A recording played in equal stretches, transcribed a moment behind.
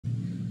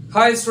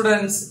Hi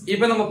students,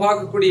 இப்போ நம்ம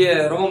பார்க்கக்கூடிய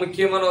ரொம்ப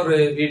முக்கியமான ஒரு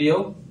video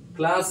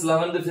class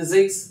 11th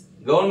physics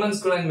government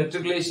school and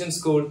matriculation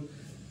school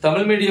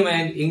Tamil medium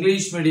and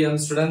English medium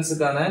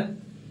studentsக்கான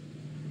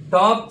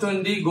top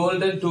 20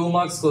 golden 2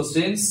 marks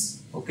questions.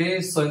 Okay,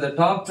 so in the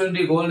top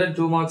 20 golden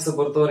 2 marks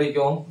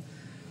பொறுத்தவரைக்கும்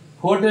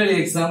hotel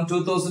exam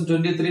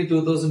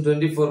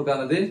 2023-2024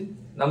 கானது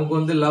நமக்கு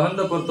வந்து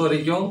 11th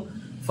பொறுத்தவரைக்கும்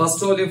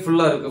first volume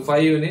full-ஆ இருக்கு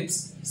 5 units,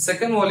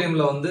 second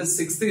volume-ல வந்து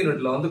 6th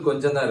unit-ல வந்து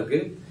கொஞ்சம் தான்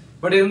இருக்கு.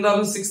 பட்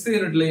இருந்தாலும் 6th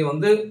யூனிட்லயும்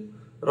வந்து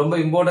ரொம்ப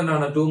இம்பார்ட்டன்ட்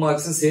ஆன 2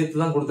 மார்க்ஸ் சேர்த்து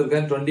தான்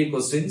கொடுத்திருக்கேன் 20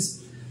 क्वेश्चंस.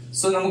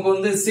 சோ நமக்கு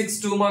வந்து 6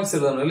 2 மார்க்ஸ்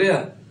எழுதணும் இல்லையா?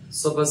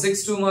 சோ அப்ப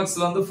 6 2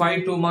 மார்க்ஸ்ல வந்து 5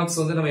 2 மார்க்ஸ்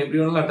வந்து நம்ம எப்படி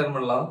வேணாலும் அட்டெண்ட்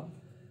பண்ணலாம்.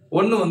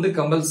 ஒன்னு வந்து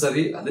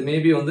கம்பல்சரி, அது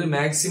மேபி வந்து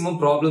மேக்ஸிமம்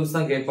ப்ராப்ளம்ஸ்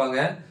தான் கேட்பாங்க.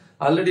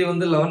 ஆல்ரெடி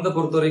வந்து 11th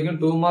பொறுத்த வரைக்கும்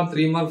 2 mark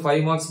 3 mark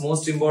 5 marks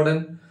most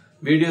important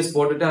videos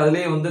போட்டுட்டு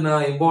அதுலயே வந்து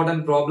நான்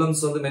இம்பார்ட்டன்ட்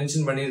ப்ராப்ளம்ஸ் வந்து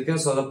மென்ஷன்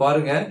பண்ணியிருக்கேன். சோ அத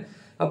பாருங்க.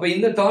 அப்ப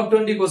இந்த டாப்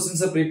 20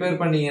 क्वेश्चंस ப்ரிப்பேர்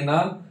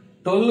பண்ணீங்கன்னா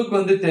 12 க்கு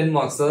வந்து 10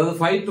 மார்க்ஸ், அதாவது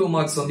 5 2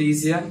 மார்க்ஸ் வந்து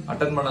ஈஸியா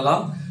அட்டெண்ட்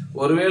பண்ணலாம்.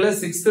 ஒருவேளை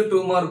 6th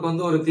 2 மார்க்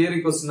வந்து ஒரு தியரி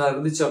क्वेश्चनா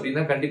இருந்துச்சு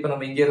அப்படின்னா கண்டிப்பா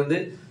நம்ம இங்க இருந்து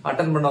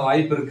அட்டெண்ட் பண்ண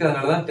வாய்ப்பு இருக்கு.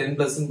 அதனால தான்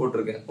 10+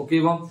 போட்டுருக்கேன்.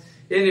 ஓகேவா?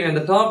 எனிவே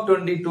அந்த டாப்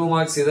 22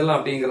 மார்க்ஸ் இதெல்லாம்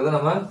அப்படிங்கறத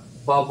நம்ம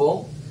பாப்போம்.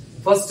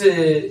 ஃபர்ஸ்ட்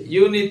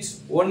யூனிட்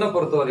 1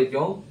 பொறுத்த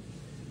வரைக்கும்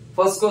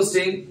first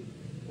question,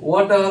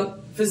 what are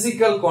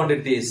physical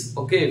quantities?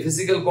 Okay,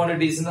 physical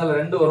quantitiesனால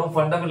ரெண்டு வரும்,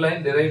 ஃபண்டமெண்டல்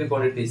அண்ட் டிரைவ்ட்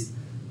குவாண்டிட்டிஸ்.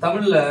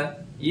 தமிழ்ல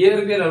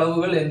இயற்பியல்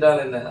அளவுகள்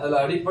என்றால் என்ன, அதுல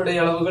அடிப்படை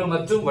அளவுகள்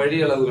மற்றும் வழி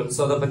அளவுகள்,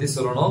 சோ அத பத்தி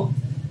சொல்லணும்.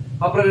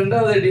 அப்புறம்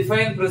இரண்டாவது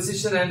டிஃபைன்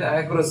precision and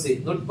accuracy,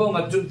 நுட்பம்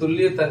மற்றும்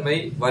துல்லியத்தன்மை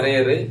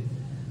வரையறை.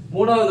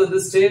 மூணாவது வந்து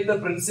state the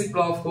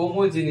principle of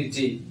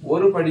homogeneity,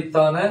 ஒரு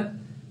படித்தான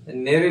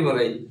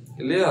நெறிமுறை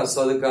இல்லையா, சோ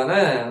அதுக்கான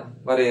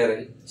வரையறை.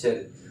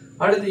 சரி,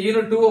 அடுத்து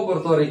யூனிட் 2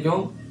 பொறுத்த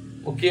வரைக்கும்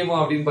முக்கியமா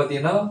அப்படின்னு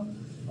பாத்தீங்கன்னா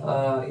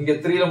இங்க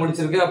 3ல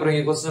முடிச்சிருக்கு. அப்புறம்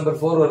இங்க क्वेश्चन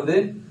நம்பர் 4 வருது.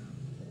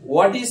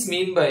 What is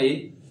mean by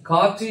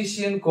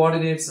Cartesian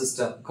coordinate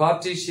system?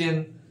 Cartesian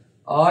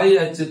ஆய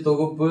அச்சு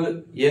தொகுப்பு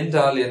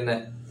என்றால் என்ன?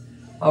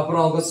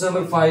 அப்புறம் question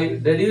number 5,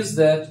 deduce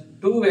that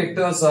two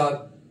vectors are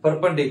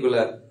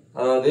perpendicular,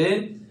 அதாவது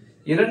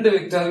இரண்டு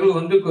வெக்டார்கள்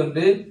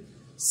ஒன்றுக்கொன்று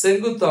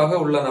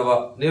செங்குத்தாக உள்ளனவா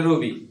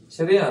நிரூபி.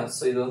 சரியா?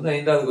 சோ இது வந்து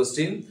 5வது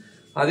क्वेश्चन.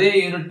 அதே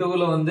யூனிட்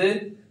 2ல வந்து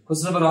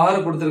क्वेश्चन நம்பர்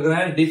 6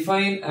 கொடுத்திருக்கிறேன்.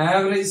 define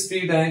average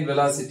speed and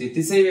velocity,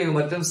 திசைவேகம்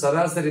மற்றும்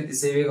சராசரி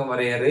திசைவேகம்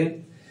வரையறை.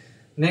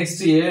 Next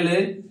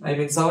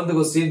 7th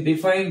question,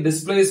 define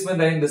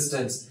displacement and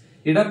distance,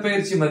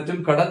 இடப்பெயர்ச்சி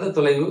மற்றும் கடந்த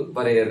தொலைவு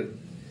வரையறை.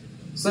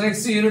 So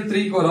next unit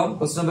 3 க்கு வரோம்.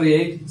 question number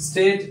 8,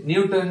 state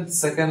Newton's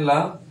second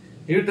law,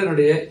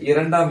 நியூட்டனுடைய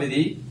இரண்டாம்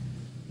விதி.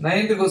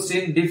 9th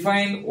question,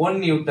 define 1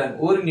 Newton,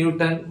 ஒரு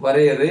நியூட்டன்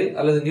வரையறை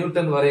அல்லது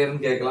நியூட்டன்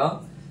வரையறைன்னு கேட்கலாம்.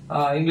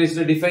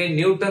 இங்கிலீஷ்ல define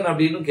Newton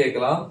அப்படின்னு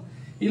கேட்கலாம்.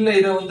 இல்ல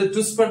இத வந்து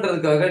ட்விஸ்ட்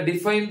பண்றதுக்காக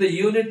define the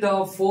unit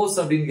of force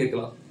அப்படின்னு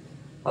கேட்கலாம்,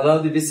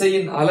 அதாவது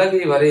விசையின்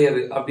அலகை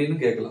வரையறு அப்படின்னு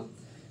கேட்கலாம்.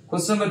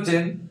 Question number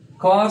 10,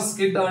 car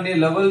skid on a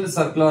leveled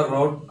circular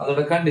road,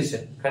 அதோட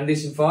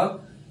condition for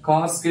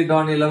car skid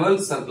on a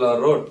leveled circular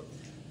road.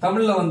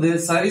 தமிழ்ல வந்து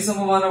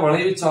சரிசமமான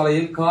வளைவு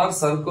சாலையில் கார்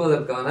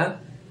சறுக்குவதற்கான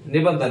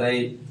நிபந்தனை.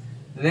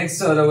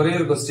 நெக்ஸ்ட் அதுல ஒரே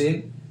ஒரு question,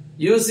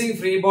 using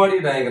free body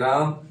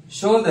diagram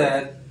show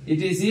that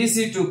it is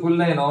easy to pull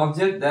an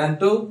object than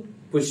to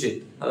push it,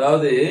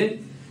 அதாவது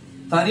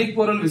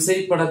தனிப்பொருள்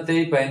விசைப்படத்தை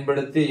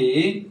பயன்படுத்தி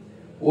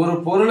ஒரு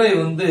பொருளை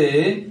வந்து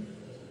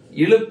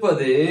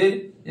இழுப்பது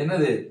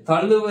என்னது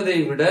தள்ளுவதை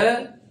விட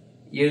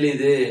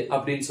எளிது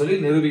அப்படின்னு சொல்லி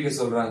நிரூபிக்க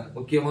சொல்றாங்க.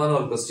 முக்கியமான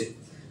ஒரு क्वेश्चन.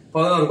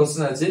 11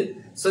 क्वेश्चन ஆச்சு.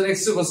 சோ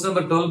நெக்ஸ்ட் क्वेश्चन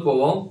நம்பர் 12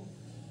 போவோம்.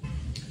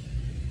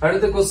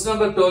 அடுத்து क्वेश्चन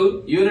நம்பர் 12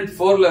 யூனிட்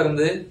 4ல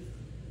இருந்து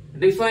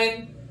define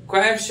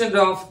coefficient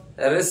of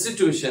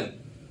restitution,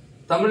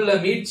 தமிழ்ல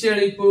மீட்சி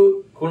அளிப்பு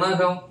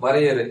குணகம்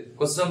வரையறை.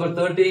 Question number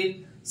 13,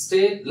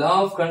 state law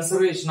of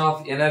conservation of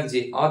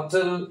energy,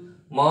 ஆற்றல்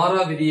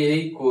மாறா விதியை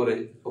கூறு.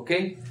 Okay,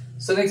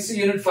 so next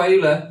unit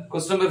 5ல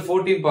question number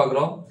 14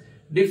 பார்க்கிறோம்.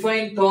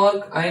 define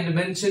torque and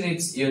mention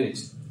its unit,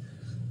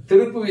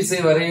 திருப்பு விசை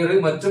வரையறை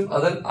மற்றும்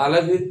அதன்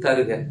அலகு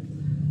தருக.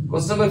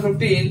 question number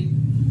 15,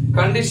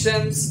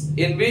 conditions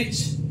in which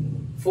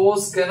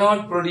force cannot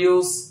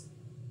produce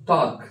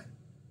torque,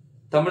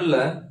 தமிழ்ல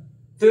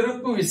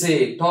திருப்பு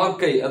விசையை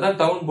டார்க்கை அதான்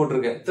டவுன்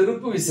போட்டிருக்கேன்,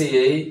 திருப்பு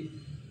விசையை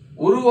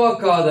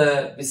உருவாக்காத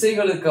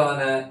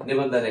விசைகளுக்கான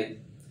நிபந்தனை.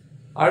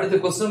 அடுத்து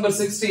question number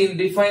 16,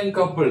 define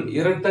couple,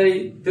 இரட்டை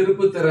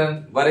திருப்பு திறன்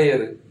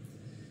வரையறு.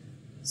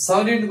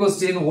 17th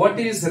question, what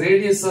is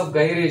radius of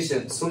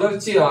gyration,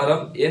 சுழற்சி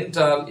ஆரம்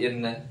என்றால்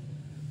என்ன?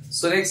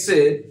 so next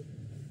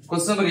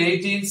question number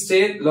 18,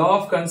 state law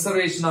of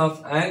conservation of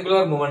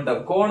angular momentum,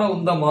 கோண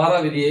உந்த மாறா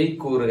விதியை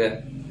கூறுக.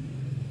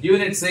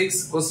 unit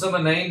 6 question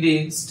number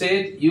 19,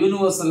 state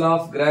universal law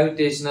of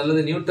gravitation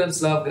அல்லது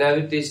நியூட்டன்ஸ் law of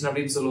gravitation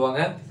அப்படின்னு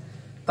சொல்லுவாங்க.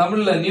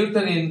 தமிழ்ல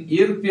நியூட்டனின்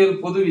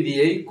ஈர்ப்பியல் பொது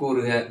விதியை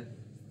கூறுக.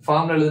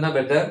 ஃபார்முலா எழுதுனா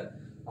better.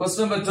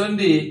 question number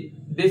 20,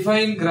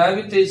 define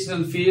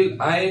gravitational field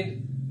and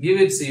give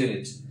its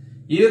unit,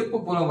 ஈர்ப்பு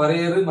புலம்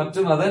வரையறு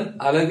மற்றும் அதன்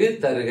அலகு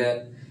தருக.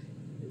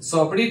 சோ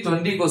அப்படி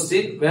 20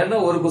 क्वेश्चन வேணா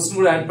ஒரு क्वेश्चन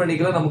கூட ஆட்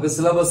பண்ணிக்கலாம். நமக்கு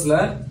சிலபஸ்ல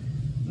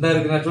இந்த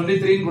இருக்கு நான்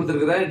 23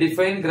 கொடுத்திருக்கிறேன்.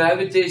 டிஃபைன்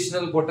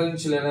கிராவிடேஷனல்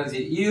பொட்டன்ஷியல்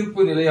எனர்ஜி,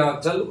 ஈர்ப்பு நிலை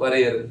ஆற்றல்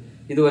வரையறு.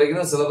 இது வரைக்கும்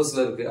தான்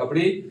சிலபஸ்ல இருக்கு.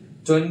 அப்படி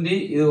 20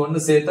 இது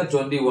ஒன்னு சேர்த்தா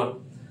 21.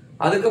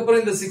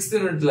 அதுக்கப்புறம் இந்த 6th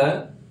யூனிட்ல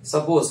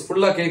சப்போஸ்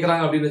ஃபுல்லா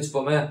கேக்குறாங்க அப்படின்னு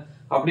வச்சுப்போமே,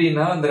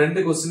 அப்படின்னா அந்த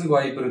ரெண்டு கொஸ்டினுக்கு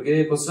வாய்ப்பு இருக்கு.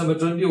 Question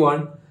number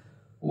 21,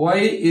 why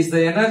is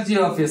the energy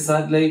of a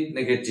satellite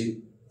negative?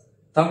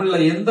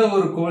 தமிழ்ல எந்த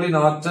ஒரு கோளின்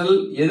ஆற்றல்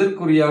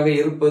எதிர்குறியாக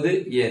இருப்பது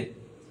ஏன்?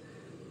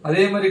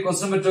 அதே மாதிரி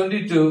question number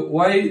 22,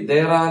 why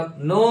there are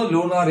no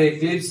lunar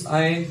eclipse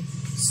and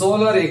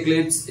solar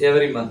eclipse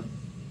every month?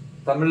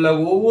 தமிழ்ல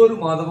ஒவ்வொரு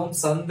மாதமும்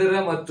சந்திர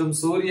மற்றும்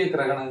சூரிய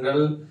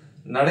கிரகணங்கள்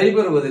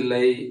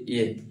நடைபெறுவதில்லை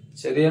ஏன்?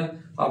 சரியா?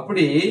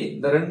 அப்படி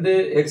இந்த ரெண்டு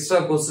எக்ஸ்ட்ரா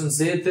கொஸ்டின்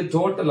சேர்த்து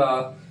டோட்டலா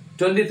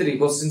 23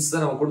 கொஸ்டின்ஸ்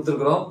தான் நம்ம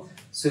கொடுத்திருக்கிறோம்.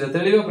 சோ இத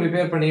தெளிவா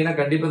ப்ரிப்பேர் பண்ணீங்கன்னா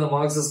கண்டிப்பா இந்த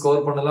மார்க்ஸ்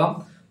ஸ்கோர் பண்ணலாம்.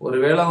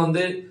 ஒருவேளை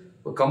வந்து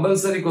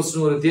கம்பல்சரி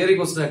கொஸ்டின் ஒரு தியரி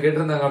கொஸ்டின்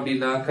கேட்டிருந்தாங்க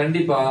அப்படின்னா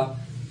கண்டிப்பா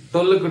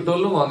 12க்கு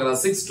 12 வாங்கலாம்.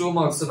 6 2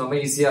 மார்க்ஸ் நம்ம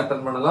ஈஸியா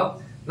அட்டெண்ட் பண்ணலாம்.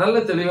 நல்ல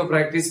தெளிவா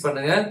பிராக்டிஸ்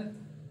பண்ணுங்க.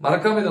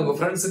 மறக்காம இதை உங்க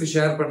ஃப்ரெண்ட்ஸுக்கு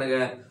ஷேர் பண்ணுங்க.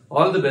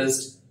 All the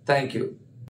best. தேங்க்யூ.